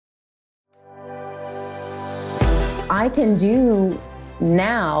I can do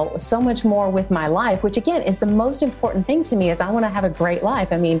now so much more with my life, which again is the most important thing to me. Is I want to have a great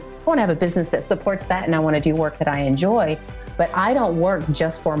life. I mean, I want to have a business that supports that, and I want to do work that I enjoy, but I don't work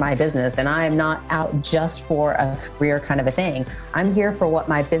just for my business, and I am not out just for a career kind of a thing. I'm here for what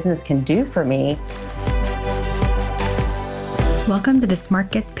my business can do for me. Welcome to the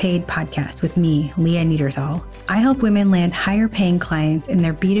Smart Gets Paid podcast with me, Leah Niederthal. I help women land higher paying clients in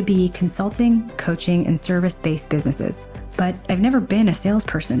their B2B consulting, coaching, and service-based businesses. But I've never been a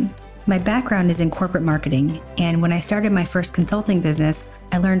salesperson. My background is in corporate marketing, and when I started my first consulting business,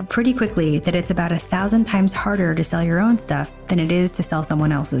 I learned pretty quickly that it's about 1,000 times harder to sell your own stuff than it is to sell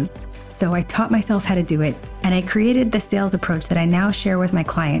someone else's. So I taught myself how to do it, and I created the sales approach that I now share with my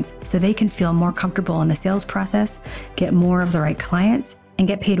clients so they can feel more comfortable in the sales process, get more of the right clients, and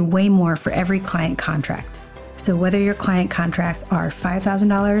get paid way more for every client contract. So whether your client contracts are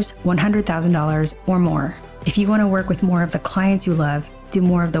 $5,000, $100,000, or more, if you want to work with more of the clients you love, do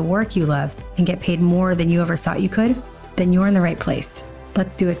more of the work you love, and get paid more than you ever thought you could, then you're in the right place.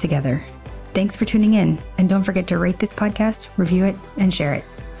 Let's do it together. Thanks for tuning in. And don't forget to rate this podcast, review it, and share it.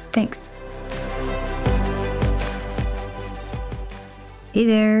 Thanks. Hey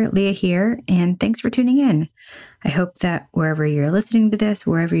there, Leah here, and thanks for tuning in. I hope that wherever you're listening to this,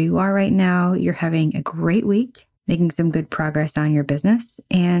 wherever you are right now, you're having a great week, making some good progress on your business,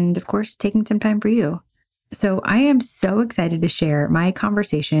 and of course, taking some time for you. So I am so excited to share my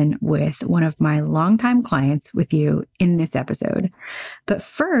conversation with one of my longtime clients with you in this episode. But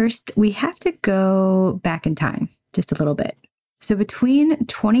first, we have to go back in time just a little bit. So between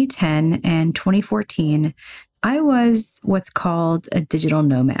 2010 and 2014, I was what's called a digital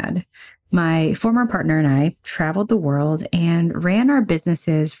nomad. My former partner and I traveled the world and ran our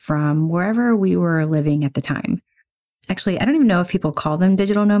businesses from wherever we were living at the time. Actually, I don't even know if people call them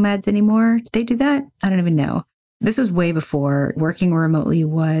digital nomads anymore. Do they do that? I don't even know. This was way before working remotely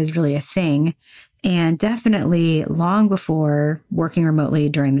was really a thing, and definitely long before working remotely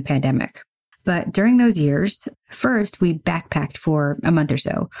during the pandemic. But during those years, first, we backpacked for a month or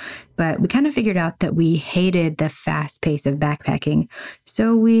so, but we kind of figured out that we hated the fast pace of backpacking,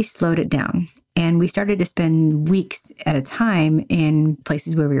 so we slowed it down. And we started to spend weeks at a time in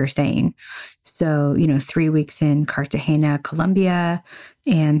places where we were staying. So, 3 weeks in Cartagena, Colombia,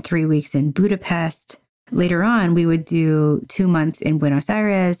 and 3 weeks in Budapest. Later on, we would do 2 months in Buenos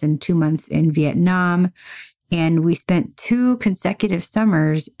Aires and 2 months in Vietnam. And we spent 2 consecutive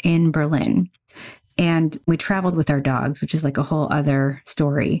summers in Berlin. And we traveled with our dogs, which is like a whole other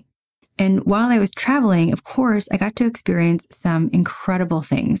story. And while I was traveling, of course, I got to experience some incredible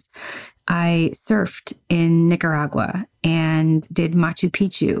things. I surfed in Nicaragua and did Machu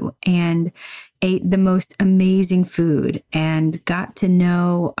Picchu and ate the most amazing food and got to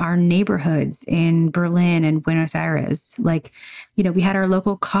know our neighborhoods in Berlin and Buenos Aires. We had our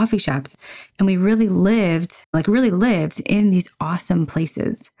local coffee shops, and we really lived in these awesome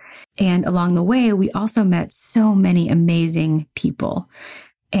places. And along the way, we also met so many amazing people.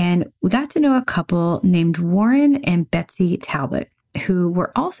 And we got to know a couple named Warren and Betsy Talbot, who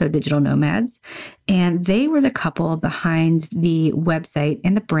were also digital nomads. And they were the couple behind the website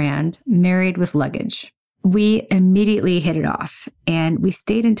and the brand Married with Luggage. We immediately hit it off, and we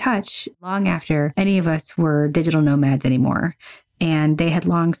stayed in touch long after any of us were digital nomads anymore. And they had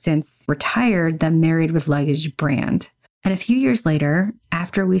long since retired the Married with Luggage brand. And a few years later,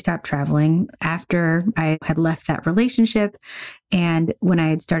 after we stopped traveling, after I had left that relationship, and when I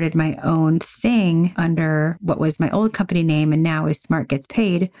had started my own thing under what was my old company name and now is Smart Gets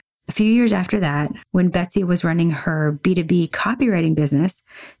Paid, a few years after that, when Betsy was running her B2B copywriting business,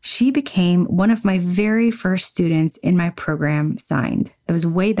 she became one of my very first students in my program signed. It was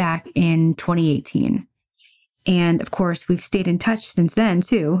way back in 2018. And of course, we've stayed in touch since then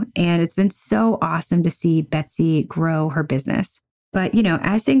too. And it's been so awesome to see Betsy grow her business. But,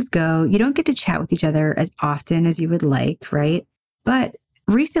 as things go, you don't get to chat with each other as often as you would like, right? But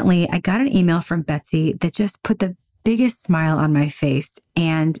recently I got an email from Betsy that just put the biggest smile on my face.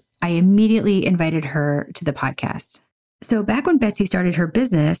 And I immediately invited her to the podcast. So back when Betsy started her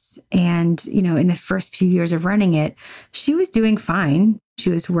business and, in the first few years of running it, she was doing fine. She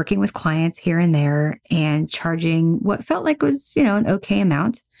was working with clients here and there and charging what felt like was, an okay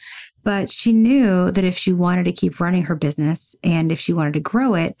amount. But she knew that if she wanted to keep running her business and if she wanted to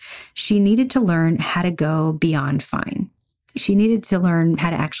grow it, she needed to learn how to go beyond fine. She needed to learn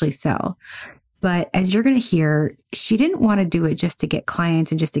how to actually sell. But as you're going to hear, she didn't want to do it just to get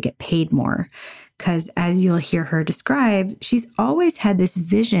clients and just to get paid more. Because as you'll hear her describe, she's always had this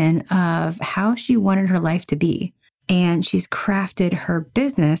vision of how she wanted her life to be. And she's crafted her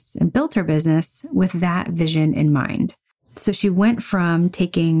business and built her business with that vision in mind. So she went from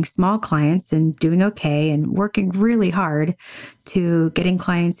taking small clients and doing okay and working really hard to getting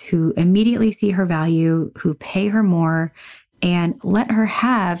clients who immediately see her value, who pay her more, and let her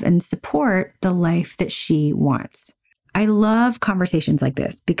have and support the life that she wants. I love conversations like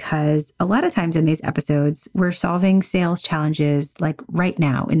this because a lot of times in these episodes, we're solving sales challenges like right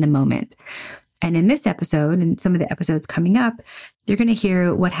now in the moment. And in this episode and some of the episodes coming up, you're going to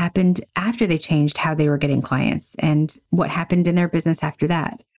hear what happened after they changed how they were getting clients and what happened in their business after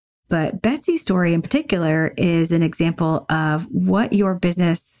that. But Betsy's story in particular is an example of what your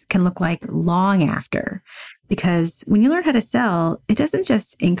business can look like long after. Because when you learn how to sell, it doesn't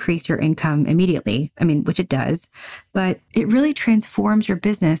just increase your income immediately, which it does, but it really transforms your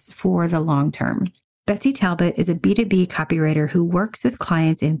business for the long term. Betsy Talbot is a B2B copywriter who works with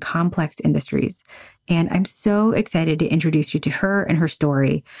clients in complex industries. And I'm so excited to introduce you to her and her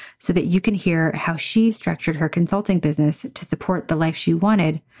story so that you can hear how she structured her consulting business to support the life she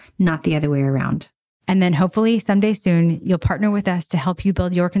wanted, not the other way around. And then hopefully someday soon, you'll partner with us to help you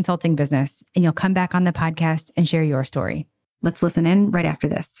build your consulting business and you'll come back on the podcast and share your story. Let's listen in right after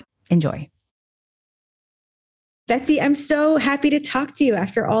this. Enjoy. Betsy, I'm so happy to talk to you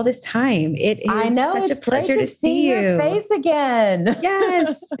after all this time. It is such a pleasure to see you. Your face again.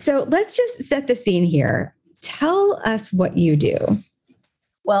 Yes. So let's just set the scene here. Tell us what you do.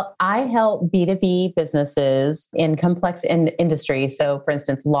 Well, I help B2B businesses in complex industries. So for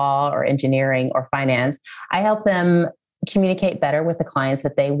instance, law or engineering or finance, I help them communicate better with the clients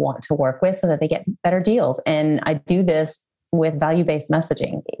that they want to work with so that they get better deals. And I do this with value-based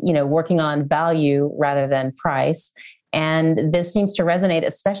messaging, working on value rather than price. And this seems to resonate,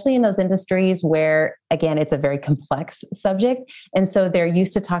 especially in those industries where, again, it's a very complex subject. And so they're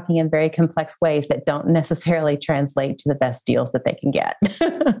used to talking in very complex ways that don't necessarily translate to the best deals that they can get.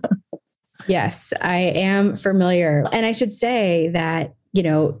 Yes, I am familiar. And I should say that,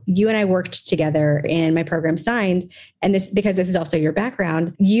 you and I worked together in my program Signed. And because this is also your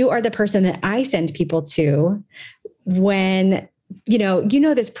background, you are the person that I send people to when,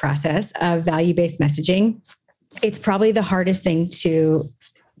 this process of value-based messaging. It's probably the hardest thing to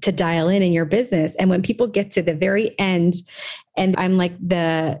dial in your business. And when people get to the very end and I'm like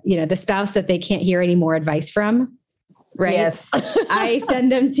the spouse that they can't hear any more advice from, right? Yes. I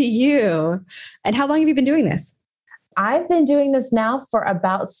send them to you. And how long have you been doing this? I've been doing this now for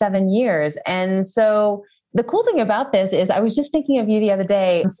about 7 years. And so the cool thing about this is I was just thinking of you the other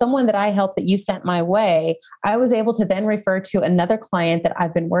day, someone that I helped that you sent my way, I was able to then refer to another client that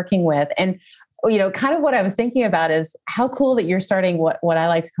I've been working with. And, kind of what I was thinking about is how cool that you're starting what I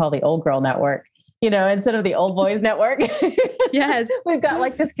like to call the old girl network, instead of the old boys network. Yes. We've got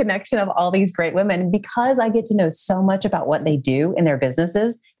like this connection of all these great women because I get to know so much about what they do in their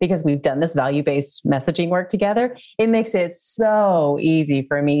businesses because we've done this value-based messaging work together. It makes it so easy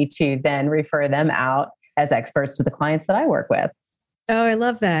for me to then refer them out as experts to the clients that I work with. Oh, I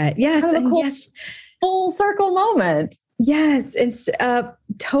love that. Yes. Kind of a cool, yes. Full circle moment. Yes. It's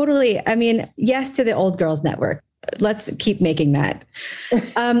totally. Yes to the old girls network. Let's keep making that.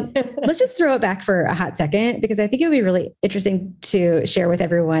 Let's just throw it back for a hot second, because I think it would be really interesting to share with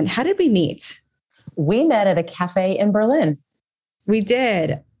everyone. How did we meet? We met at a cafe in Berlin. We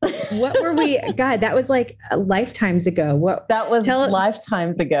did. What were we? God, that was like lifetimes ago. That was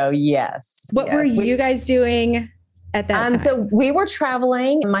lifetimes ago. Yes. What were you guys doing at that time? So we were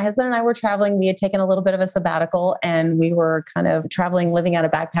traveling. My husband and I were traveling. We had taken a little bit of a sabbatical and we were kind of traveling, living out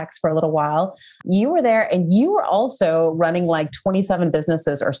of backpacks for a little while. You were there and you were also running like 27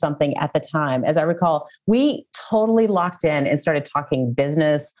 businesses or something at the time. As I recall, we totally locked in and started talking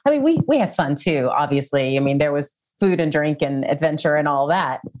business. We had fun too, obviously. There was food and drink and adventure and all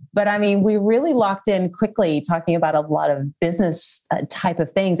that. But we really locked in quickly talking about a lot of business type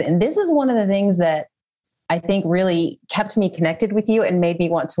of things. And this is one of the things that I think really kept me connected with you and made me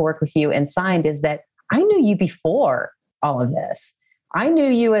want to work with you and Signed is that I knew you before all of this. I knew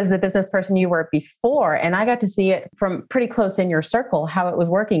you as the business person you were before, and I got to see it from pretty close in your circle, how it was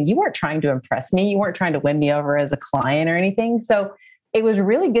working. You weren't trying to impress me. You weren't trying to win me over as a client or anything. So it was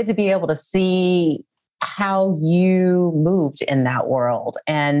really good to be able to see how you moved in that world.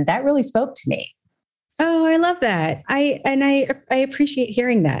 And that really spoke to me. Oh, I love that. I appreciate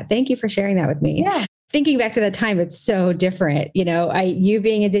hearing that. Thank you for sharing that with me. Yeah. Thinking back to that time, it's so different. You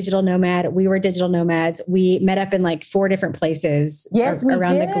being a digital nomad, we were digital nomads. We met up in like 4 different places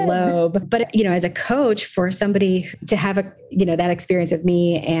around the globe. But, as a coach, for somebody to have that experience with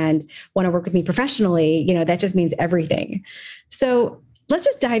me and want to work with me professionally, that just means everything. So let's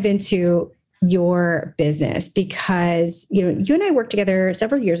just dive into your business because, you and I worked together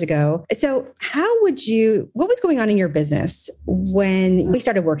several years ago. So what was going on in your business when we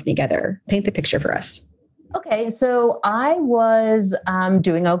started working together? Paint the picture for us. Okay, so I was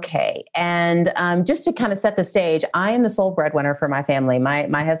doing okay. And just to kind of set the stage, I am the sole breadwinner for my family.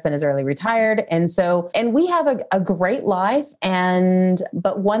 My husband is early retired. And we have a great life,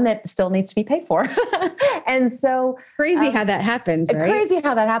 but one that still needs to be paid for. And so crazy how that happens, right? Crazy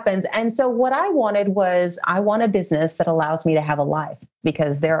how that happens. And so what I wanted was I want a business that allows me to have a life,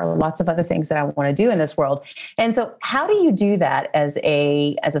 because there are lots of other things that I want to do in this world. And so how do you do that as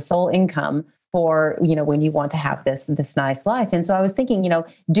a sole income for, when you want to have this nice life? And so I was thinking,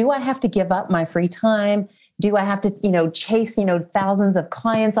 do I have to give up my free time? Do I have to, chase, thousands of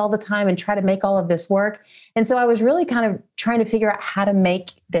clients all the time and try to make all of this work? And so I was really kind of trying to figure out how to make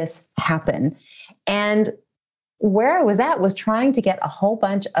this happen. And where I was at was trying to get a whole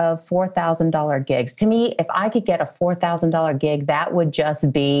bunch of $4,000 gigs. To me, if I could get a $4,000 gig, that would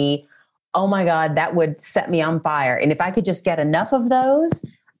just be, oh my God, that would set me on fire. And if I could just get enough of those,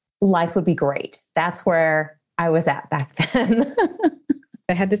 life would be great. That's where I was at back then.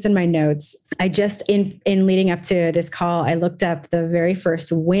 I had this in my notes. I just, in leading up to this call, I looked up the very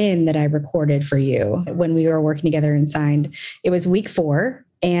first win that I recorded for you when we were working together and signed. It was week 4.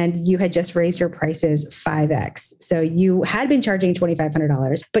 And you had just raised your prices 5x. So you had been charging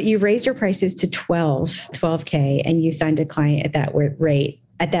 $2,500, but you raised your prices to $12K, and you signed a client at that rate,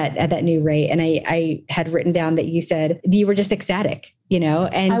 at that new rate. And I had written down that you said you were just ecstatic, and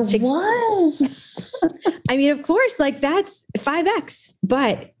I was. I mean, of course, that's 5x,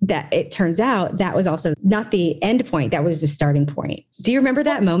 but that it turns out that was also not the end point. That was the starting point. Do you remember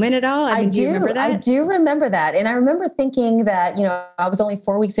that moment at all? I do. Do you remember that? I do remember that. And I remember thinking that, I was only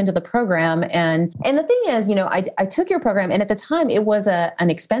 4 weeks into the program. And the thing is, I took your program, and at the time it was an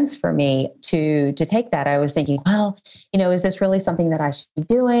expense for me to take that. I was thinking, well, is this really something that I should be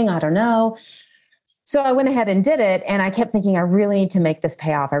doing? I don't know. So I went ahead and did it. And I kept thinking, I really need to make this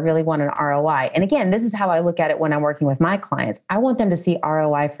pay off. I really want an ROI. And again, this is how I look at it when I'm working with my clients. I want them to see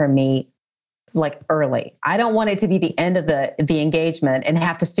ROI from me early. I don't want it to be the end of the engagement and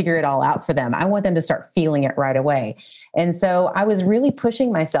have to figure it all out for them. I want them to start feeling it right away. And so I was really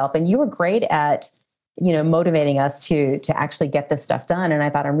pushing myself, and you were great at, motivating us to actually get this stuff done. And I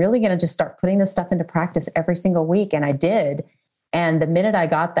thought, I'm really going to just start putting this stuff into practice every single week. And I did. And the minute I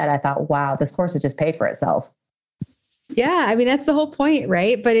got that, I thought, wow, this course has just paid for itself. Yeah. I mean, that's the whole point,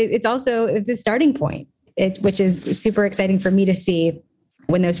 right? But it's also the starting point, which is super exciting for me to see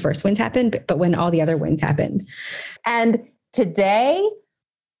when those first wins happened, but when all the other wins happened. And today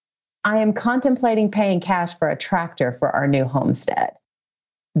I am contemplating paying cash for a tractor for our new homestead.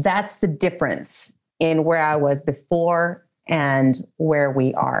 That's the difference in where I was before and where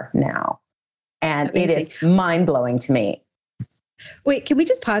we are now. And Amazing. It is mind-blowing to me. Wait, can we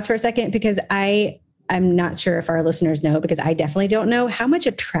just pause for a second? Because I'm not sure if our listeners know, because I definitely don't know how much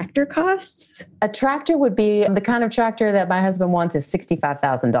a tractor costs. A tractor would be the kind of tractor that my husband wants is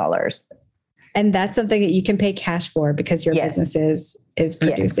 $65,000. And that's something that you can pay cash for because your business is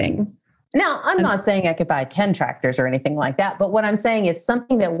producing. Yes. Now, I'm not saying I could buy 10 tractors or anything like that, but what I'm saying is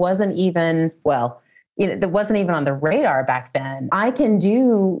something that wasn't even, that wasn't even on the radar back then. I can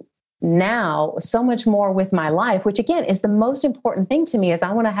do now so much more with my life, which again is the most important thing to me, is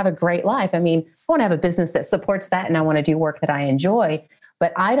I want to have a great life. I mean, I want to have a business that supports that, and I want to do work that I enjoy,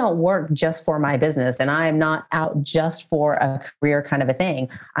 but I don't work just for my business, and I am not out just for a career kind of a thing.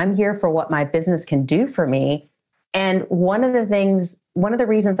 I'm here for what my business can do for me. And one of the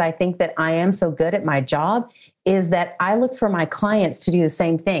reasons I think that I am so good at my job is that I look for my clients to do the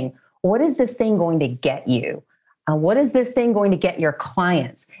same thing. What is this thing going to get you? What is this thing going to get your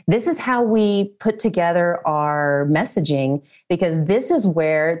clients? This is how we put together our messaging, because this is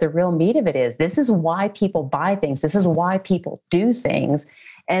where the real meat of it is. This is why people buy things. This is why people do things.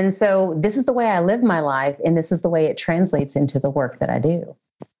 And so this is the way I live my life, and this is the way it translates into the work that I do.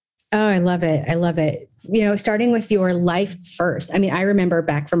 Oh, I love it. I love it. Starting with your life first. I mean, I remember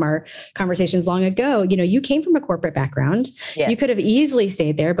back from our conversations long ago, you came from a corporate background. Yes. You could have easily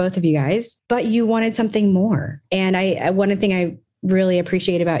stayed there, both of you guys, but you wanted something more. And one thing I really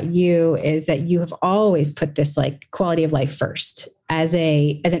appreciate about you is that you have always put this quality of life first as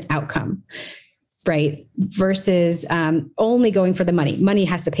an outcome, right? Versus only going for the money. Money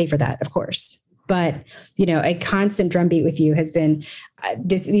has to pay for that, of course. But, a constant drumbeat with you has been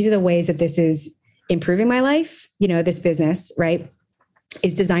these are the ways that this is improving my life. This business, right,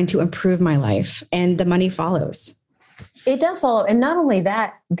 is designed to improve my life, and the money follows. It does follow. And not only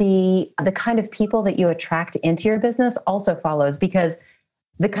that, the kind of people that you attract into your business also follows, because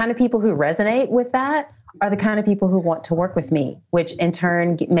the kind of people who resonate with that are the kind of people who want to work with me, which in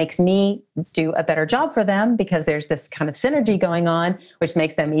turn makes me do a better job for them because there's this kind of synergy going on, which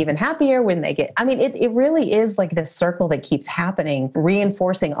makes them even happier when they get, I mean, it really is like this circle that keeps happening,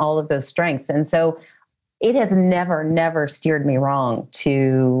 reinforcing all of those strengths. And so it has never steered me wrong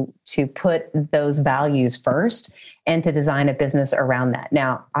to put those values first and to design a business around that.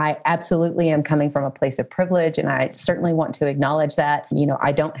 Now, I absolutely am coming from a place of privilege, and I certainly want to acknowledge that. You know,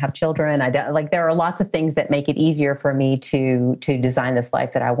 I don't have children. There are lots of things that make it easier for me to design this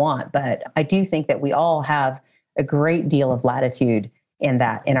life that I want. But I do think that we all have a great deal of latitude in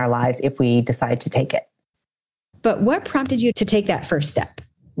our lives if we decide to take it. But what prompted you to take that first step?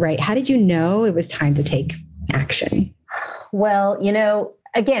 Right? How did you know it was time to take action? Well,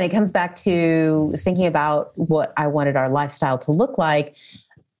 again, it comes back to thinking about what I wanted our lifestyle to look like,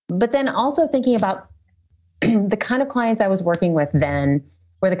 but then also thinking about the kind of clients I was working with then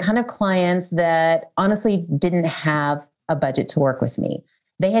were the kind of clients that honestly didn't have a budget to work with me.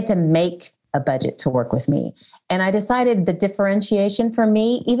 They had to make a budget to work with me. And I decided the differentiation for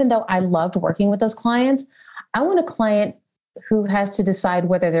me, even though I loved working with those clients, I want a client who has to decide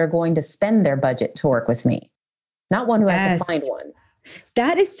whether they're going to spend their budget to work with me, not one who has to find one.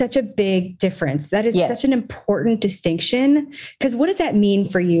 That is such a big difference. That is such an important distinction. Because what does that mean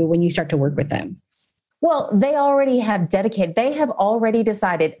for you when you start to work with them? Well, they already have already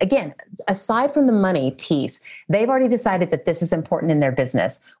decided, again, aside from the money piece, they've already decided that this is important in their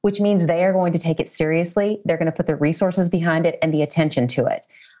business, which means they are going to take it seriously. They're going to put the resources behind it and the attention to it.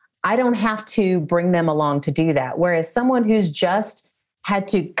 I don't have to bring them along to do that. Whereas someone who's just had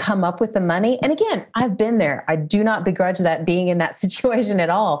to come up with the money, and again, I've been there. I do not begrudge that being in that situation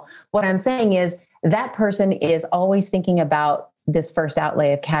at all. What I'm saying is that person is always thinking about this first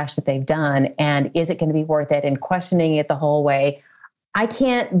outlay of cash that they've done, and is it going to be worth it, and questioning it the whole way. I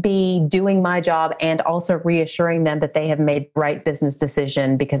can't be doing my job and also reassuring them that they have made the right business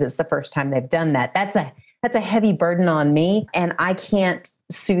decision because it's the first time they've done that. That's a heavy burden on me, and I can't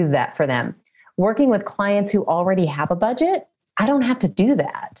soothe that for them. Working with clients who already have a budget, I don't have to do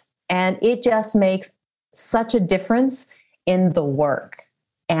that. And it just makes such a difference in the work.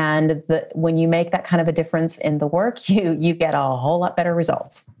 And when you make that kind of a difference in the work, you get a whole lot better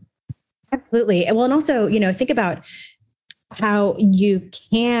results. Absolutely. Well, and also, think about how you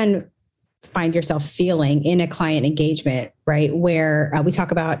can find yourself feeling in a client engagement, right? Where we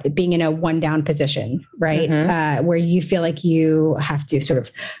talk about being in a one down position, right? Mm-hmm. Where you feel like you have to sort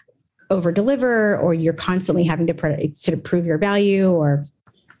of over deliver, or you're constantly having to sort of prove your value, or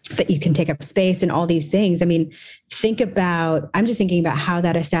that you can take up space and all these things. I mean, I'm just thinking about how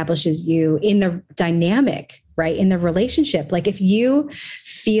that establishes you in the dynamic, right? In the relationship. Like if you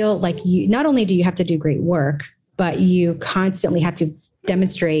feel like not only do you have to do great work, but you constantly have to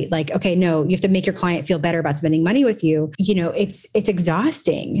demonstrate like, okay, no, you have to make your client feel better about spending money with you. It's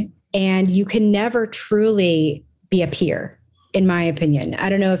exhausting, and you can never truly be a peer, in my opinion. I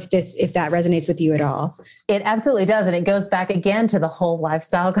don't know if that resonates with you at all. It absolutely does. And it goes back again to the whole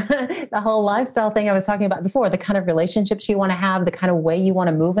lifestyle, the whole lifestyle thing I was talking about before, the kind of relationships you want to have, the kind of way you want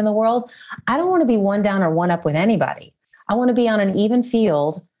to move in the world. I don't want to be one down or one up with anybody. I want to be on an even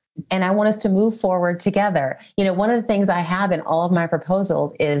field, and I want us to move forward together. One of the things I have in all of my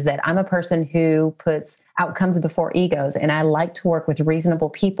proposals is that I'm a person who puts outcomes before egos, and I like to work with reasonable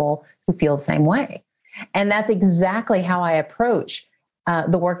people who feel the same way. And that's exactly how I approach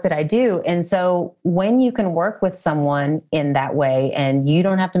the work that I do. And so when you can work with someone in that way, and you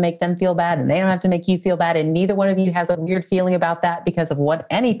don't have to make them feel bad, and they don't have to make you feel bad, and neither one of you has a weird feeling about that because of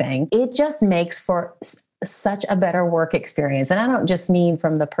anything, it just makes for such a better work experience. And I don't just mean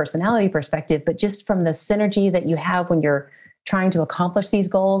from the personality perspective, but just from the synergy that you have when you're trying to accomplish these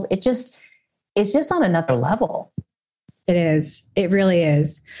goals. It's just on another level. It is. It really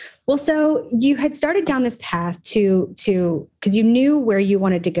is. Well, so you had started down this path because you knew where you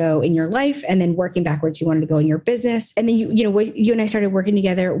wanted to go in your life, and then working backwards, you wanted to go in your business. And then you and I started working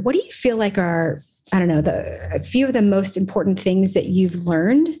together. What do you feel like are, I don't know, a few of the most important things that you've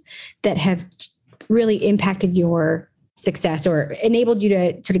learned that have really impacted your success or enabled you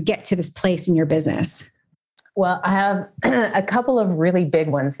to sort of get to this place in your business? Well, I have a couple of really big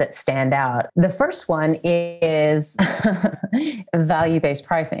ones that stand out. The first one is value-based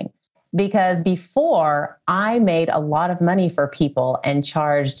pricing, because before I made a lot of money for people and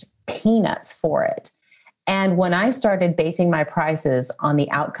charged peanuts for it. And when I started basing my prices on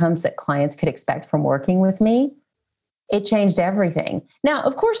the outcomes that clients could expect from working with me, it changed everything. Now,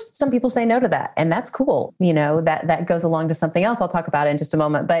 of course, some people say no to that, and that's cool. That goes along to something else I'll talk about in just a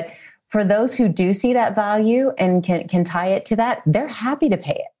moment. But for those who do see that value and can tie it to that, they're happy to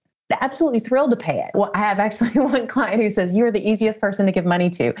pay it. They're absolutely thrilled to pay it. Well, I have actually one client who says, "You're the easiest person to give money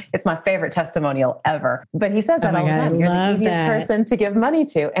to." It's my favorite testimonial ever. But he says that all the time. You're the easiest person to give money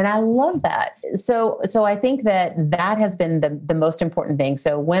to. And I love that. So I think that has been the most important thing.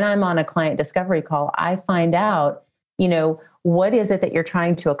 So when I'm on a client discovery call, I find out, what is it that you're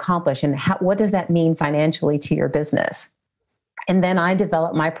trying to accomplish and what does that mean financially to your business? And then I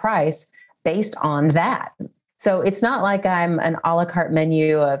develop my price based on that. So it's not like I'm an a la carte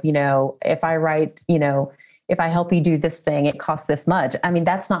menu of, if I write, if I help you do this thing, it costs this much. I mean,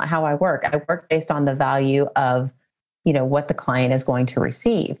 that's not how I work. I work based on the value of, what the client is going to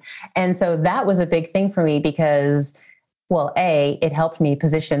receive. And so that was a big thing for me because, well, A, it helped me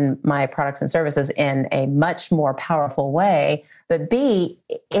position my products and services in a much more powerful way. But B,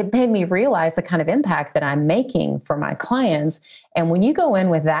 it made me realize the kind of impact that I'm making for my clients. And when you go in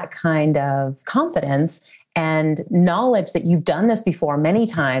with that kind of confidence and knowledge that you've done this before many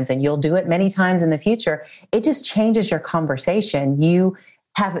times and you'll do it many times in the future, it just changes your conversation. You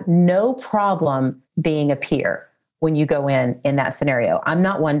have no problem being a peer when you go in that scenario. I'm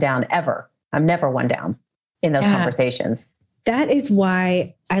not one down ever. I'm never one down in those conversations. That is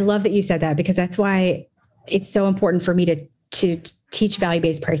why I love that you said that, because that's why it's so important for me to teach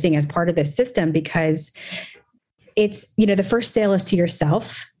value-based pricing as part of this system, because it's, the first sale is to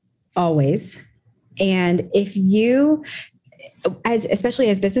yourself always. And if you, especially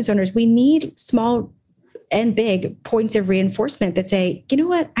as business owners, we need small and big points of reinforcement that say, you know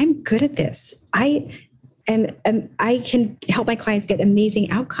what, I'm good at this. I can help my clients get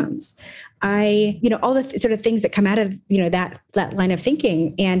amazing outcomes. All the sort of things that come out of, that line of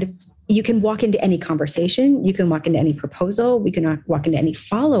thinking. And you can walk into any conversation, you can walk into any proposal, we can walk into any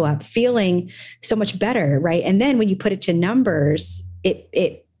follow-up feeling so much better, right? And then when you put it to numbers,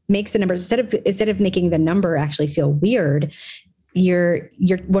 it makes the numbers, instead of making the number actually feel weird, you're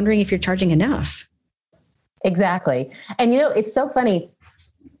wondering if you're charging enough. Exactly. And it's so funny.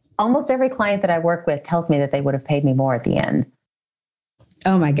 Almost every client that I work with tells me that they would have paid me more at the end.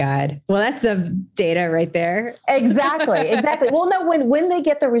 Oh my God. Well, that's some data right there. Exactly. Well, no, when they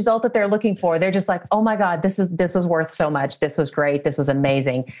get the result that they're looking for, they're just like, oh my God, this was worth so much. This was great. This was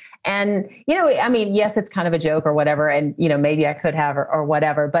amazing. And, yes, it's kind of a joke or whatever. And, maybe I could have or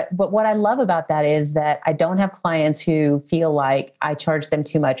whatever. But what I love about that is that I don't have clients who feel like I charged them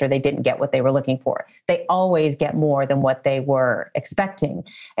too much or they didn't get what they were looking for. They always get more than what they were expecting.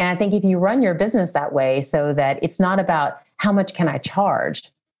 And I think if you run your business that way, so that it's not about how much can I charge?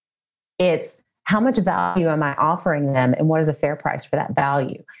 It's how much value am I offering them and what is a fair price for that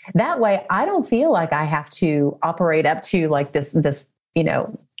value? That way, I don't feel like I have to operate up to like this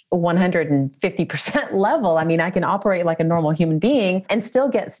 150% level. I mean, I can operate like a normal human being and still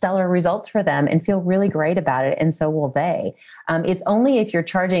get stellar results for them and feel really great about it. And so will they. It's only if you're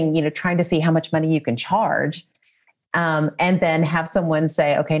charging, trying to see how much money you can charge, and then have someone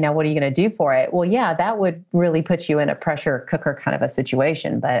say, okay, now what are you going to do for it? Well, yeah, that would really put you in a pressure cooker kind of a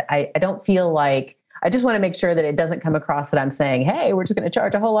situation. But I don't feel like, I just want to make sure that it doesn't come across that I'm saying, hey, we're just going to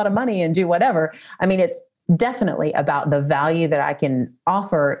charge a whole lot of money and do whatever. I mean, it's definitely about the value that I can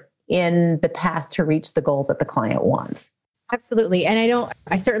offer in the path to reach the goal that the client wants. Absolutely. And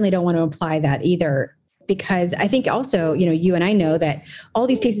I certainly don't want to imply that either, because I think also, you and I know that all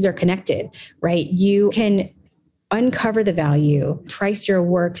these pieces are connected, right? You can uncover the value, price your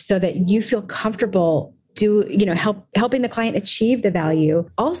work so that you feel comfortable helping the client achieve the value.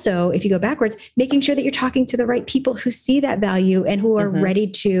 Also, if you go backwards, making sure that you're talking to the right people who see that value and who are ready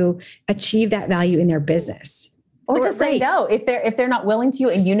to achieve that value in their business. Or just say no. If they're not willing to,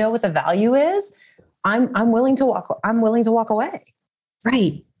 and you know what the value is, I'm willing to walk away.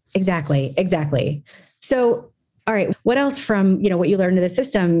 Right. Exactly. So, all right. What else from, what you learned in the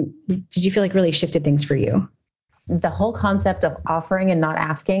system did you feel like really shifted things for you? The whole concept of offering and not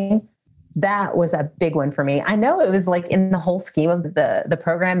asking, that was a big one for me. I know it was like in the whole scheme of the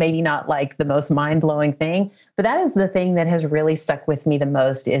program, maybe not like the most mind-blowing thing, but that is the thing that has really stuck with me the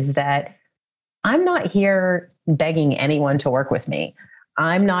most, is that I'm not here begging anyone to work with me.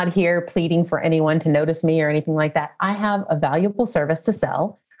 I'm not here pleading for anyone to notice me or anything like that. I have a valuable service to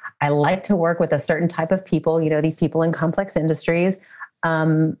sell. I like to work with a certain type of people, these people in complex industries.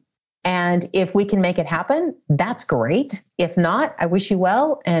 And if we can make it happen, that's great. If not, I wish you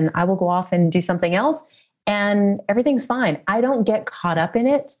well, and I will go off and do something else, and everything's fine. I don't get caught up in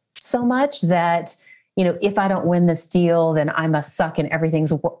it so much that, if I don't win this deal, then I must suck and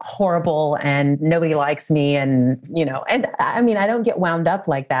everything's horrible and nobody likes me. And I don't get wound up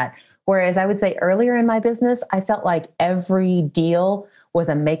like that. Whereas I would say earlier in my business, I felt like every deal was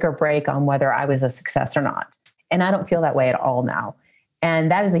a make or break on whether I was a success or not. And I don't feel that way at all now.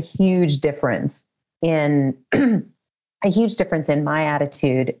 And that is a huge difference in my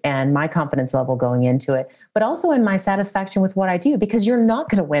attitude and my confidence level going into it, but also in my satisfaction with what I do, because you're not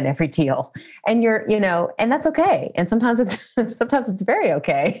going to win every deal, and and that's okay. And sometimes it's very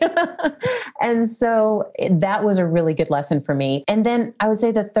okay. And so that was a really good lesson for me. And then I would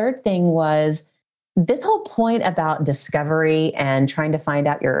say the third thing was this whole point about discovery and trying to find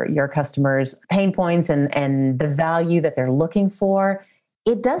out your customers' pain points and the value that they're looking for.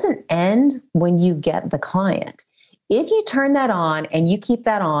 It doesn't end when you get the client. If you turn that on and you keep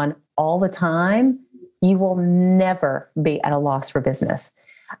that on all the time, you will never be at a loss for business.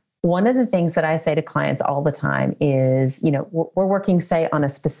 One of the things that I say to clients all the time is, we're working, say, on a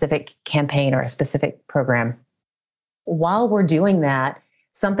specific campaign or a specific program. While we're doing that,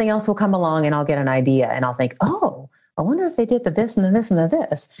 something else will come along and I'll get an idea and I'll think, oh, I wonder if they did the this and the this and the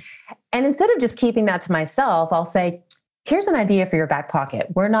this. And instead of just keeping that to myself, I'll say, here's an idea for your back pocket.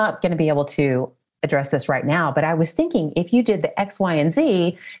 We're not going to be able to address this right now, but I was thinking if you did the X, Y, and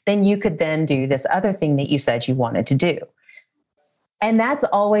Z, then you could then do this other thing that you said you wanted to do. And that's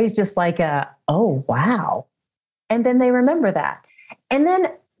always just like oh, wow. And then they remember that. And then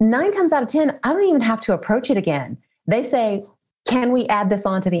 9 times out of 10, I don't even have to approach it again. They say, can we add this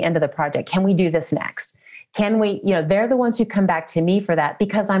on to the end of the project? Can we do this next? Can we, they're the ones who come back to me for that,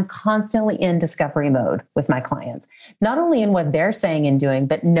 because I'm constantly in discovery mode with my clients, not only in what they're saying and doing,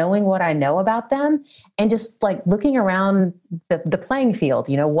 but knowing what I know about them and just like looking around the playing field,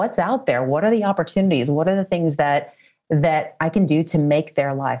 what's out there? What are the opportunities? What are the things that I can do to make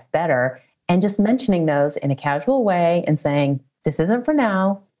their life better? And just mentioning those in a casual way and saying, this isn't for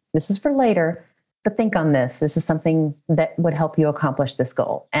now, this is for later, but think on this. This is something that would help you accomplish this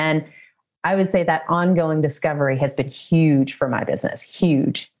goal. And I would say that ongoing discovery has been huge for my business.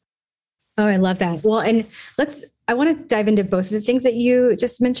 Huge. Oh, I love that. Well, and I want to dive into both of the things that you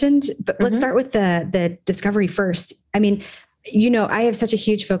just mentioned, but let's start with the discovery first. I mean, I have such a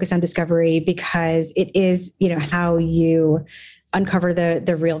huge focus on discovery because it is, how you uncover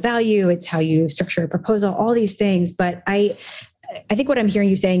the real value. It's how you structure a proposal, all these things. But I think what I'm hearing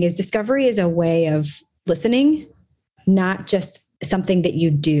you saying is discovery is a way of listening, not just something that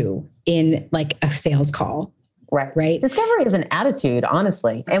you do in like a sales call. Right. Discovery is an attitude,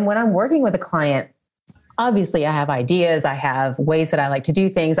 honestly. And when I'm working with a client, obviously I have ideas. I have ways that I like to do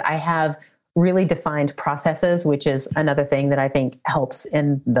things. I have really defined processes, which is another thing that I think helps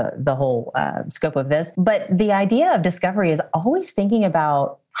in the whole scope of this. But the idea of discovery is always thinking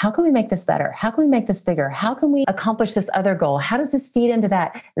about, how can we make this better? How can we make this bigger? How can we accomplish this other goal? How does this feed into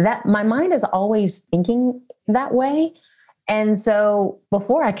that? That my mind is always thinking that way. And so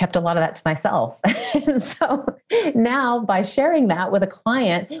before I kept a lot of that to myself. And so now by sharing that with a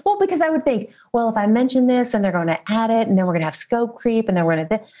client, because I would think, if I mention this, then they're going to add it and then we're going to have scope creep and then we're going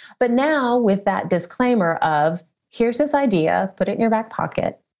to, but now with that disclaimer of here's this idea, put it in your back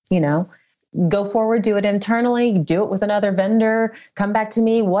pocket, go forward, do it internally, do it with another vendor, come back to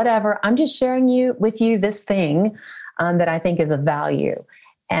me, whatever. I'm just sharing with you this thing that I think is of value.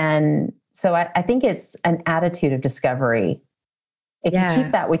 And so I think it's an attitude of discovery. If you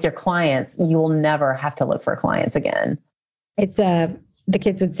keep that with your clients, you will never have to look for clients again. It's the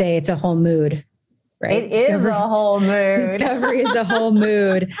kids would say it's a whole mood, right? It is a whole mood. Discovery is a whole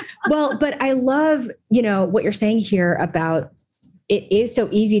mood. Well, but I love, what you're saying here about it is so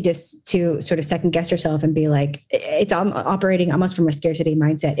easy to sort of second guess yourself and be like, it's operating almost from a scarcity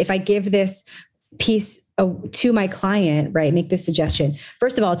mindset. If I give this piece to my client, right, make this suggestion,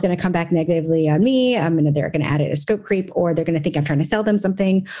 first of all, it's going to come back negatively on me. They're going to add it as scope creep, or they're going to think I'm trying to sell them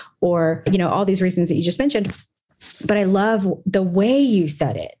something, or, all these reasons that you just mentioned. But I love the way you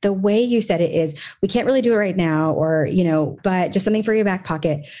said it. The way you said it is, we can't really do it right now, or, but just something for your back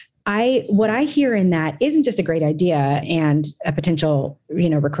pocket. What I hear in that isn't just a great idea and a potential,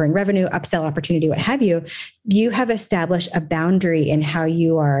 recurring revenue, upsell opportunity, what have you. You have established a boundary in how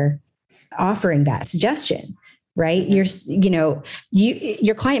you are offering that suggestion, right?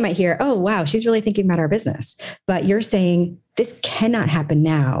 Your client might hear, oh, wow, she's really thinking about our business, but you're saying this cannot happen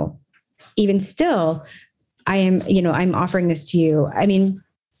now. Even still, I'm offering this to you. I mean,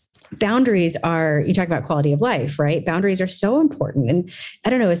 boundaries are, you talk about quality of life, right? Boundaries are so important. And I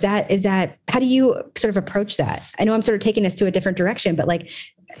don't know, is that, how do you sort of approach that? I know I'm sort of taking us to a different direction, but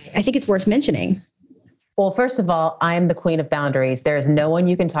I think it's worth mentioning. Well, first of all, I am the queen of boundaries. There is no one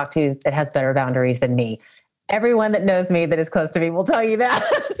you can talk to that has better boundaries than me. Everyone that knows me that is close to me will tell you that.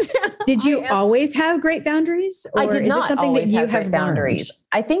 Did you always have great boundaries? Or I did not is it something always that you have great boundaries. learned?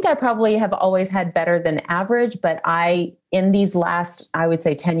 I think I probably have always had better than average, but in these last, I would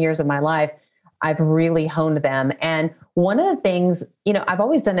say 10 years of my life, I've really honed them. And one of the things, I've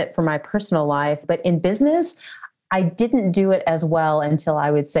always done it for my personal life, but in business, I didn't do it as well until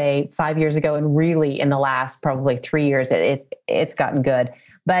I would say 5 years ago. And really in the last probably 3 years, it's gotten good.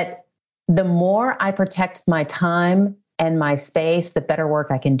 But the more I protect my time and my space, the better work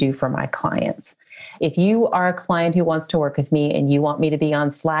I can do for my clients. If you are a client who wants to work with me and you want me to be on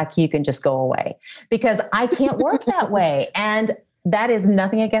Slack, you can just go away because I can't work that way. And that is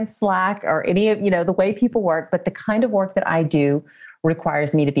nothing against Slack or any of, the way people work, but the kind of work that I do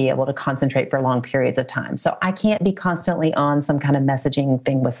requires me to be able to concentrate for long periods of time. So I can't be constantly on some kind of messaging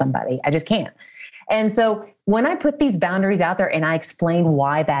thing with somebody. I just can't. And so when I put these boundaries out there and I explain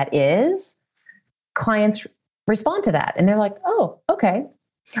why that is, clients respond to that. And they're like, oh, okay.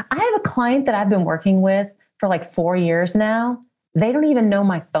 I have a client that I've been working with for like 4 years now. They don't even know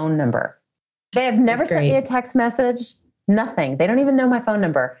my phone number. They have never sent me a text message, nothing. They don't even know my phone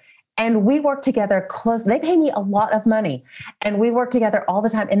number. And we work together close. They pay me a lot of money and we work together all the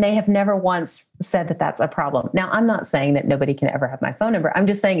time. And they have never once said that that's a problem. Now, I'm not saying that nobody can ever have my phone number. I'm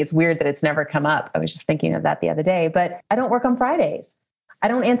just saying it's weird that it's never come up. I was just thinking of that the other day, but I don't work on Fridays. I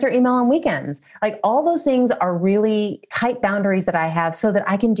don't answer email on weekends. Like all those things are really tight boundaries that I have so that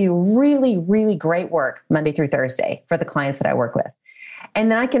I can do really, really great work Monday through Thursday for the clients that I work with. And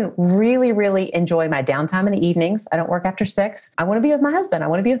then I can really, really enjoy my downtime in the evenings. I don't work after 6. I want to be with my husband. I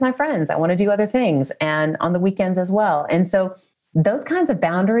want to be with my friends. I want to do other things and on the weekends as well. And so those kinds of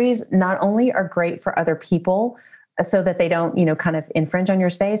boundaries not only are great for other people so that they don't, kind of infringe on your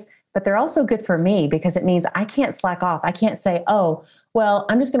space, but they're also good for me because it means I can't slack off. I can't say, oh, well,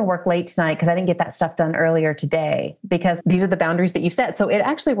 I'm just going to work late tonight because I didn't get that stuff done earlier today because these are the boundaries that you've set. So it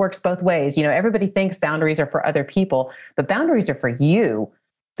actually works both ways. Everybody thinks boundaries are for other people, but boundaries are for you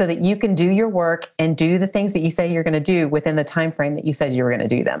so that you can do your work and do the things that you say you're going to do within the time frame that you said you were going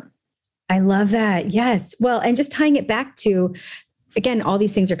to do them. I love that. Yes. Well, and just tying it back to, again, all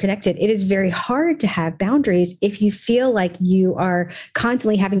these things are connected. It is very hard to have boundaries if you feel like you are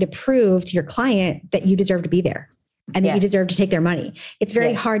constantly having to prove to your client that you deserve to be there and that you deserve to take their money. It's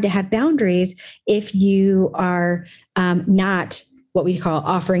very hard to have boundaries if you are not what we call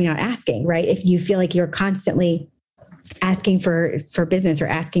offering, not asking, right? If you feel like you're constantly asking for business or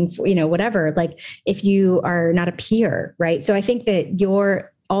asking for, whatever, like if you are not a peer, right? So I think that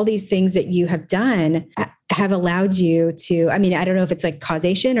all these things that you have done have allowed you to, I don't know if it's like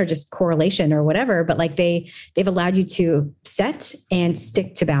causation or just correlation or whatever, but like they've allowed you to set and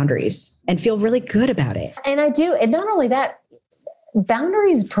stick to boundaries and feel really good about it. And I do. And not only that,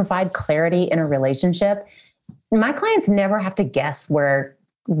 boundaries provide clarity in a relationship. My clients never have to guess where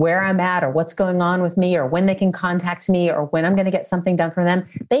I'm at or what's going on with me or when they can contact me or when I'm going to get something done for them.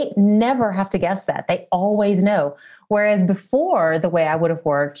 They never have to guess that. They always know. Whereas before, the way I would have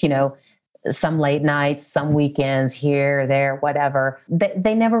worked, some late nights, some weekends here, there, whatever,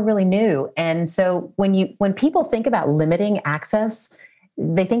 they never really knew. And so when people think about limiting access,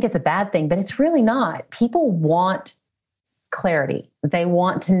 they think it's a bad thing, but it's really not. People want clarity. They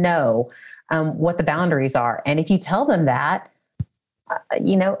want to know what the boundaries are. And if you tell them that,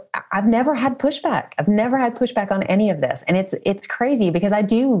 I've never had pushback. I've never had pushback on any of this. And it's crazy because I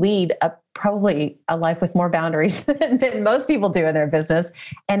do lead probably a life with more boundaries than most people do in their business.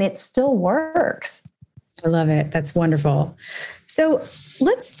 And it still works. I love it. That's wonderful. So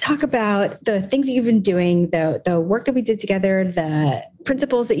let's talk about the things that you've been doing, the work that we did together, the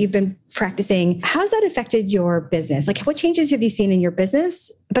principles that you've been practicing. How's that affected your business? Like what changes have you seen in your business?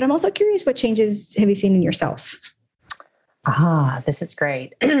 But I'm also curious, what changes have you seen in yourself? This is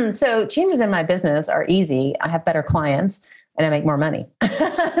great. So changes in my business are easy. I have better clients and I make more money.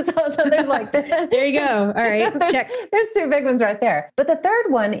 so there's like, there you go. All right. There's 2 big ones right there. But the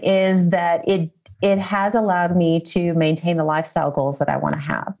third one is that it has allowed me to maintain the lifestyle goals that I want to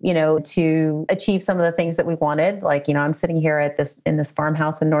have, to achieve some of the things that we wanted. Like, I'm sitting here in this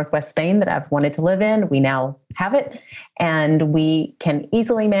farmhouse in Northwest Spain that I've wanted to live in. We now have it and we can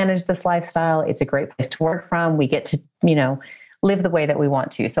easily manage this lifestyle. It's a great place to work from. We get to, live the way that we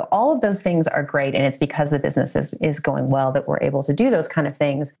want to. So all of those things are great. And it's because the business is going well that we're able to do those kind of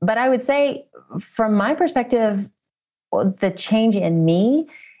things. But I would say from my perspective, the change in me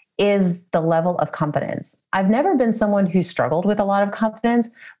is the level of confidence. I've never been someone who struggled with a lot of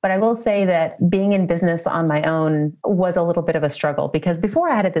confidence, but I will say that being in business on my own was a little bit of a struggle because before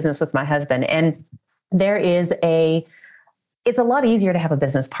I had a business with my husband and it's a lot easier to have a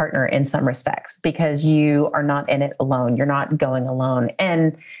business partner in some respects because you are not in it alone. You're not going alone.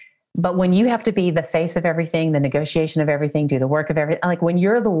 But when you have to be the face of everything, the negotiation of everything, do the work of everything, like when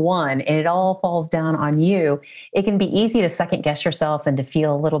you're the one and it all falls down on you, it can be easy to second guess yourself and to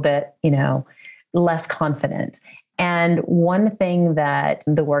feel a little bit, less confident. And one thing that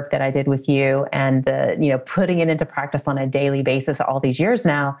the work that I did with you and putting it into practice on a daily basis all these years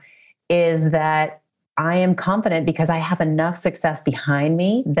now is that I am confident because I have enough success behind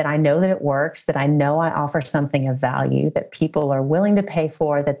me that I know that it works, that I know I offer something of value that people are willing to pay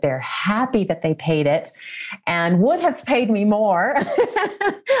for, that they're happy that they paid it and would have paid me more.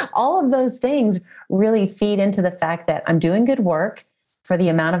 All of those things really feed into the fact that I'm doing good work for the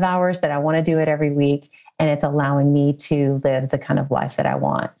amount of hours that I want to do it every week. And it's allowing me to live the kind of life that I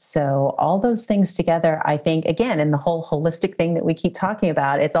want. So all those things together, I think, again, in the whole holistic thing that we keep talking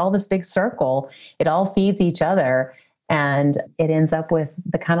about, it's all this big circle. It all feeds each other. And it ends up with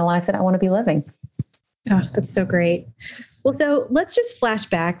the kind of life that I want to be living. Oh, that's so great. Well, so let's just flash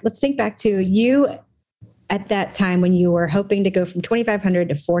back. Let's think back to you at that time when you were hoping to go from 2,500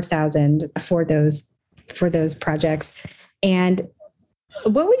 to 4,000 for those projects. And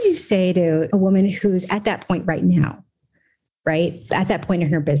what would you say to a woman who's at that point right now, right? At that point in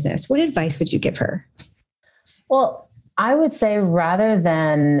her business, what advice would you give her? Well, I would say rather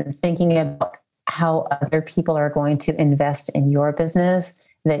than thinking about how other people are going to invest in your business,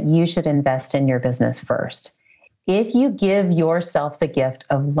 that you should invest in your business first. If you give yourself the gift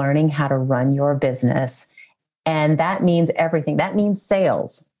of learning how to run your business, and that means everything, that means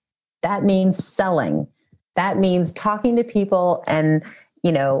sales, that means selling, that means talking to people and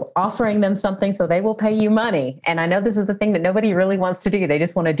offering them something so they will pay you money. And I know this is the thing that nobody really wants to do. They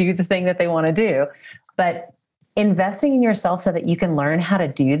just want to do the thing that they want to do. But investing in yourself so that you can learn how to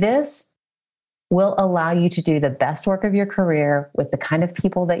do this will allow you to do the best work of your career with the kind of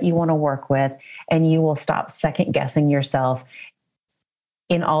people that you want to work with. And you will stop second guessing yourself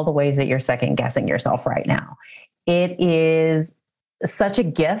in all the ways that you're second guessing yourself right now. It is such a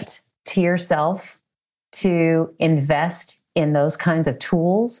gift to yourself to invest in those kinds of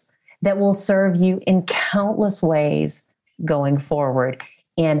tools that will serve you in countless ways going forward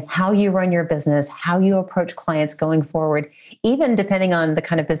in how you run your business, how you approach clients going forward, even depending on the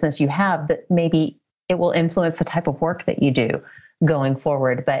kind of business you have, that maybe it will influence the type of work that you do going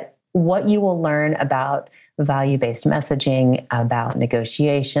forward. But what you will learn about value-based messaging, about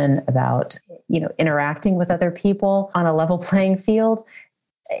negotiation, about, interacting with other people on a level playing field,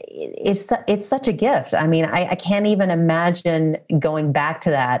 it's such a gift. I mean, I can't even imagine going back to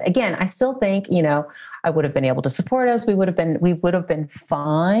that. Again, I still think, I would have been able to support us. We would have been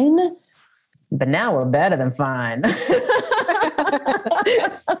fine, but now we're better than fine.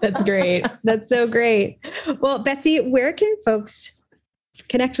 That's great. That's so great. Well, Betsy, where can folks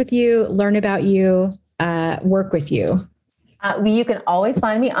connect with you, learn about you, work with you? You can always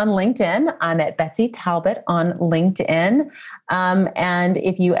find me on LinkedIn. I'm at Betsy Talbot on LinkedIn. And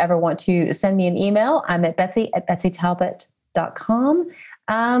if you ever want to send me an email, I'm at betsy@betsytalbot.com.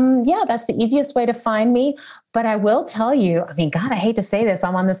 That's the easiest way to find me. But I will tell you, God, I hate to say this.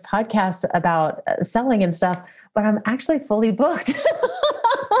 I'm on this podcast about selling and stuff, but I'm actually fully booked.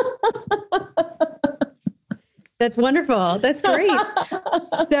 That's wonderful. That's great.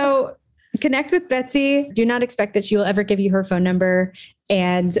 So connect with Betsy. Do not expect that she will ever give you her phone number.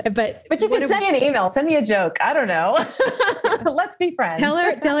 But you can send me an email. Send me a joke. I don't know. Let's be friends. Tell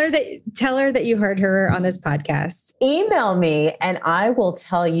her that you heard her on this podcast. Email me and I will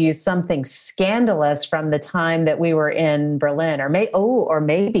tell you something scandalous from the time that we were in Berlin, or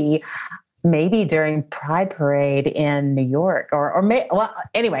maybe during Pride Parade in New York,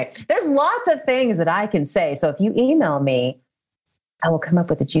 anyway, there's lots of things that I can say. So if you email me, I will come up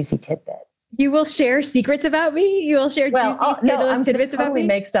with a juicy tidbit. You will share secrets about me? You will share juicy tidbits about me? I'm going to totally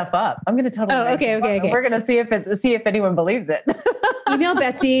make stuff up. I'm going to totally okay. We're going to see if anyone believes it. Email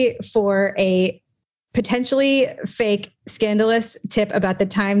Betsy for a potentially fake, scandalous tip about the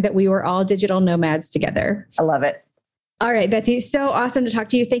time that we were all digital nomads together. I love it. All right, Betsy, so awesome to talk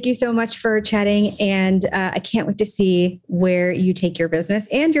to you. Thank you so much for chatting. And I can't wait to see where you take your business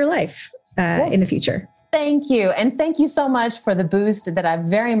and your life in the future. Thank you. And thank you so much for the boost that I've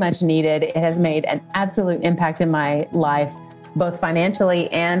very much needed. It has made an absolute impact in my life, both financially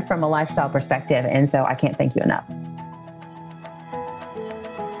and from a lifestyle perspective. And so I can't thank you enough.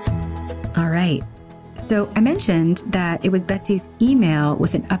 All right. So I mentioned that it was Betsy's email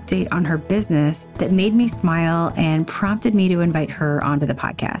with an update on her business that made me smile and prompted me to invite her onto the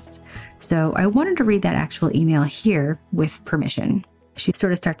podcast. So I wanted to read that actual email here with permission. She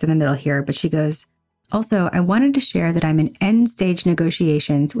sort of starts in the middle here, but she goes, Also, I wanted to share that I'm in end stage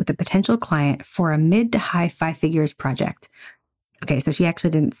negotiations with a potential client for a mid to high 5 figures project. Okay, so she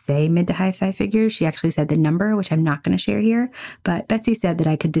actually didn't say mid to high 5 figures. She actually said the number, which I'm not going to share here. But Betsy said that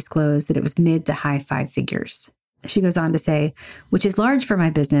I could disclose that it was mid to high 5 figures. She goes on to say, which is large for my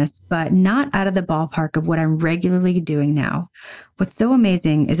business, but not out of the ballpark of what I'm regularly doing now. What's so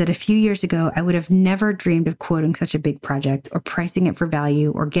amazing is that a few years ago, I would have never dreamed of quoting such a big project or pricing it for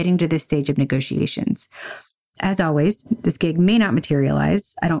value or getting to this stage of negotiations. As always, this gig may not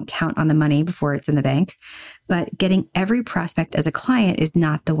materialize. I don't count on the money before it's in the bank, but getting every prospect as a client is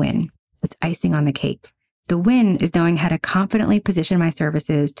not the win. It's icing on the cake. The win is knowing how to confidently position my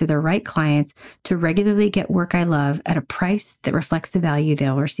services to the right clients to regularly get work I love at a price that reflects the value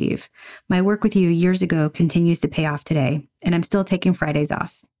they'll receive. My work with you years ago continues to pay off today, and I'm still taking Fridays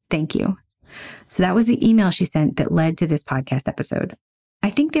off. Thank you. So that was the email she sent that led to this podcast episode. I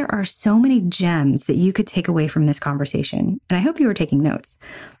think there are so many gems that you could take away from this conversation, and I hope you were taking notes.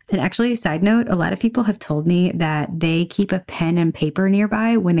 And actually, side note, a lot of people have told me that they keep a pen and paper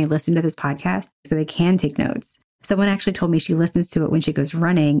nearby when they listen to this podcast so they can take notes. Someone actually told me she listens to it when she goes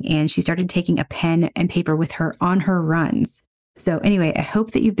running, and she started taking a pen and paper with her on her runs. So anyway, I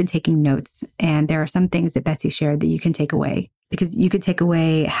hope that you've been taking notes, and there are some things that Betsy shared that you can take away. Because you could take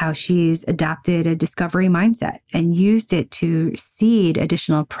away how she's adopted a discovery mindset and used it to seed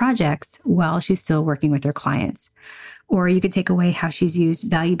additional projects while she's still working with her clients. Or you could take away how she's used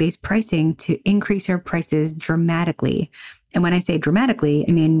value-based pricing to increase her prices dramatically. And when I say dramatically,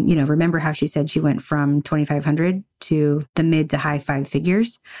 I mean, remember how she said she went from $2,500 to the mid to high 5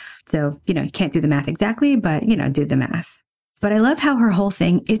 figures. So, you can't do the math exactly, but, do the math. But I love how her whole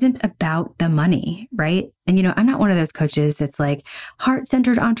thing isn't about the money, right? And, I'm not one of those coaches that's like,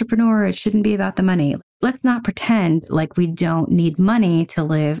 heart-centered entrepreneur, it shouldn't be about the money. Let's not pretend like we don't need money to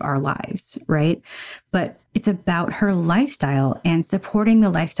live our lives, right? But it's about her lifestyle and supporting the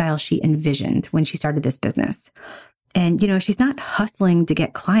lifestyle she envisioned when she started this business. And, she's not hustling to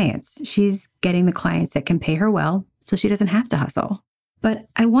get clients. She's getting the clients that can pay her well, so she doesn't have to hustle. But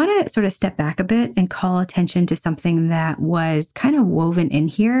I want to sort of step back a bit and call attention to something that was kind of woven in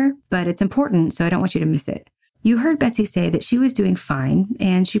here, but it's important, so I don't want you to miss it. You heard Betsy say that she was doing fine,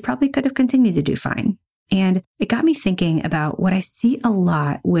 and she probably could have continued to do fine. And it got me thinking about what I see a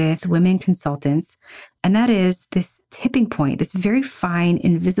lot with women consultants, and that is this tipping point, this very fine,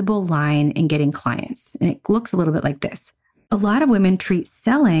 invisible line in getting clients. And it looks a little bit like this. A lot of women treat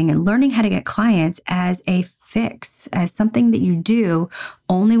selling and learning how to get clients as a fix, as something that you do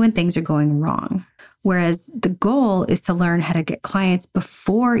only when things are going wrong. Whereas the goal is to learn how to get clients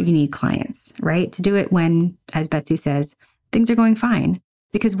before you need clients, right? To do it when, as Betsy says, things are going fine.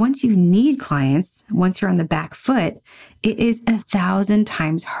 Because once you need clients, once you're on the back foot, it is 1,000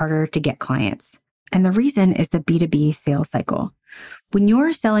 times harder to get clients. And the reason is the B2B sales cycle. When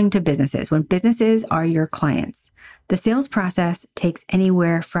you're selling to businesses, when businesses are your clients, the sales process takes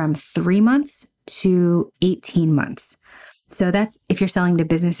anywhere from 3 months to 18 months. So that's if you're selling to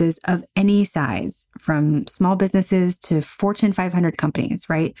businesses of any size, from small businesses to Fortune 500 companies,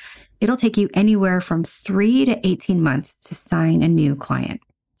 right? It'll take you anywhere from 3 to 18 months to sign a new client.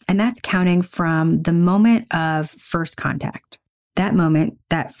 And that's counting from the moment of first contact. That moment,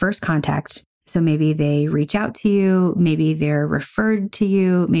 that first contact, so maybe they reach out to you, maybe they're referred to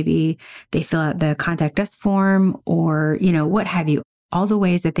you, maybe they fill out the contact us form, or, what have you, all the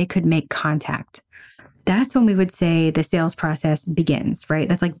ways that they could make contact. That's when we would say the sales process begins, right?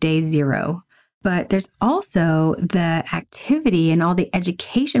 That's like day 0. But there's also the activity and all the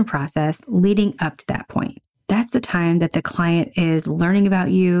education process leading up to that point. That's the time that the client is learning about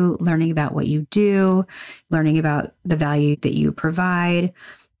you, learning about what you do, learning about the value that you provide.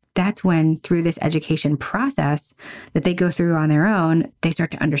 That's when, through this education process that they go through on their own, they start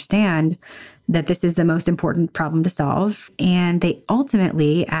to understand that this is the most important problem to solve. And they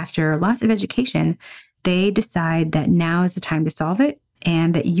ultimately, after lots of education, they decide that now is the time to solve it,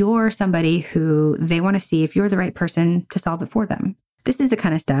 and that you're somebody who they want to see if you're the right person to solve it for them. This is the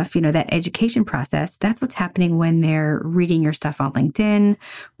kind of stuff, that education process, that's what's happening when they're reading your stuff on LinkedIn,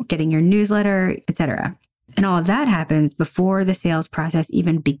 getting your newsletter, etc. And all of that happens before the sales process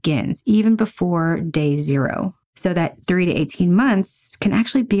even begins, even before day 0. So that 3 to 18 months can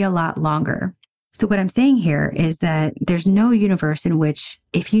actually be a lot longer. So what I'm saying here is that there's no universe in which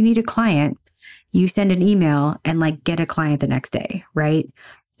if you need a client, you send an email and get a client the next day, right?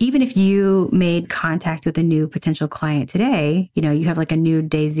 Even if you made contact with a new potential client today, you have a new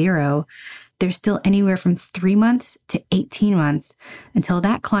day 0, there's still anywhere from 3 months to 18 months until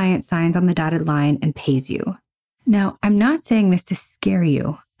that client signs on the dotted line and pays you. Now, I'm not saying this to scare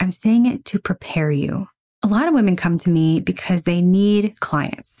you. I'm saying it to prepare you. A lot of women come to me because they need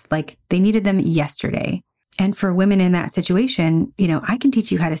clients, like they needed them yesterday. And for women in that situation, I can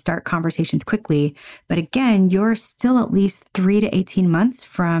teach you how to start conversations quickly. But again, you're still at least 3 to 18 months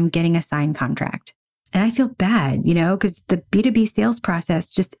from getting a signed contract. And I feel bad, because the B2B sales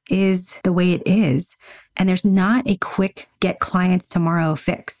process just is the way it is. And there's not a quick get clients tomorrow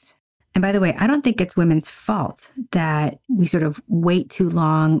fix. And by the way, I don't think it's women's fault that we sort of wait too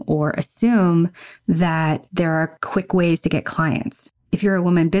long or assume that there are quick ways to get clients. If you're a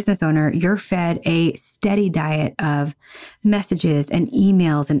woman business owner, you're fed a steady diet of messages and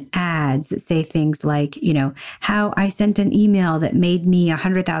emails and ads that say things like, how I sent an email that made me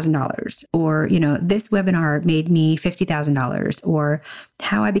 $100,000, or, this webinar made me $50,000, or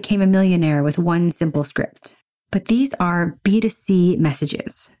how I became a millionaire with one simple script. But these are B2C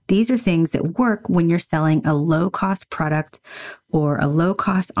messages. These are things that work when you're selling a low-cost product or a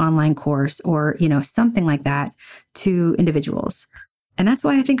low-cost online course or, something like that to individuals. And that's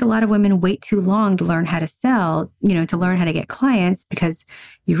why I think a lot of women wait too long to learn how to sell, to learn how to get clients, because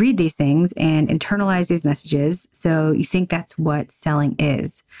you read these things and internalize these messages. So you think that's what selling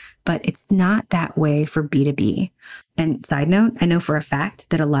is, but it's not that way for B2B. And side note, I know for a fact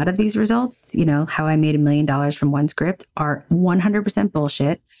that a lot of these results, how I made $1 million from one script, are 100%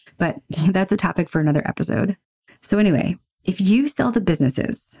 bullshit, but that's a topic for another episode. So anyway, if you sell to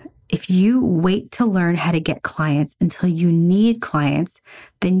businesses, if you wait to learn how to get clients until you need clients,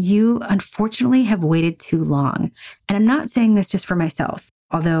 then you unfortunately have waited too long. And I'm not saying this just for myself,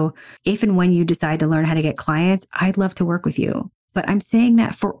 although if and when you decide to learn how to get clients, I'd love to work with you. But I'm saying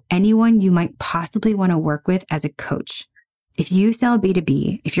that for anyone you might possibly want to work with as a coach. If you sell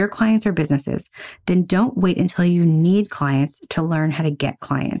B2B, if your clients are businesses, then don't wait until you need clients to learn how to get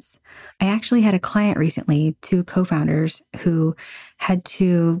clients. I actually had a client recently, 2 co-founders who had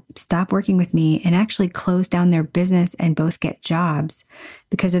to stop working with me and actually close down their business and both get jobs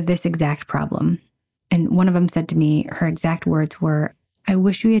because of this exact problem. And one of them said to me, her exact words were, "I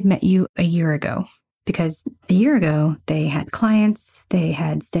wish we had met you a year ago." Because a year ago, they had clients, they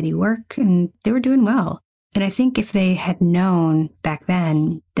had steady work, and they were doing well. And I think if they had known back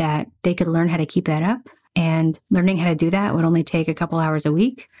then that they could learn how to keep that up, and learning how to do that would only take a couple hours a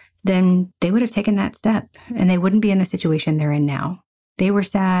week, then they would have taken that step and they wouldn't be in the situation they're in now. They were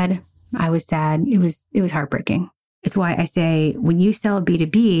sad. I was sad. It was heartbreaking. It's why I say when you sell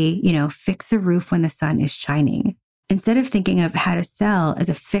B2B, fix the roof when the sun is shining. Instead of thinking of how to sell as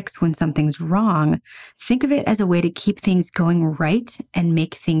a fix when something's wrong, think of it as a way to keep things going right and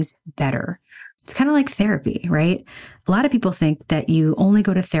make things better. It's kind of like therapy, right? A lot of people think that you only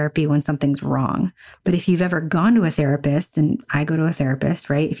go to therapy when something's wrong. But if you've ever gone to a therapist, and I go to a therapist,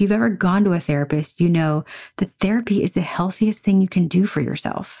 right? If you've ever gone to a therapist, you know that therapy is the healthiest thing you can do for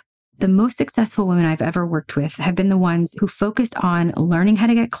yourself. The most successful women I've ever worked with have been the ones who focused on learning how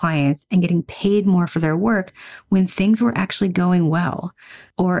to get clients and getting paid more for their work when things were actually going well.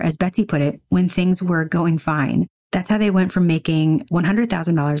 Or as Betsy put it, when things were going fine. That's how they went from making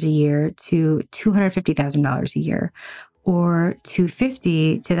 $100,000 a year to $250,000 a year, or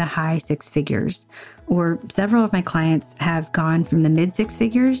 $250,000 to the high 6 figures. Or several of my clients have gone from the mid 6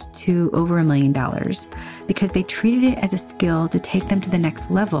 figures to over $1 million because they treated it as a skill to take them to the next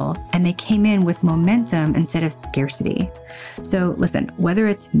level, and they came in with momentum instead of scarcity. So listen, whether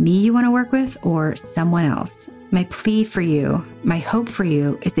it's me you want to work with or someone else, my plea for you, my hope for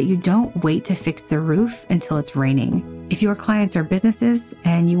you is that you don't wait to fix the roof until it's raining. If your clients are businesses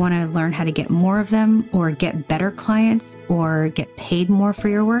and you want to learn how to get more of them or get better clients or get paid more for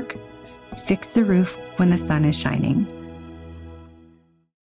your work, fix the roof when the sun is shining.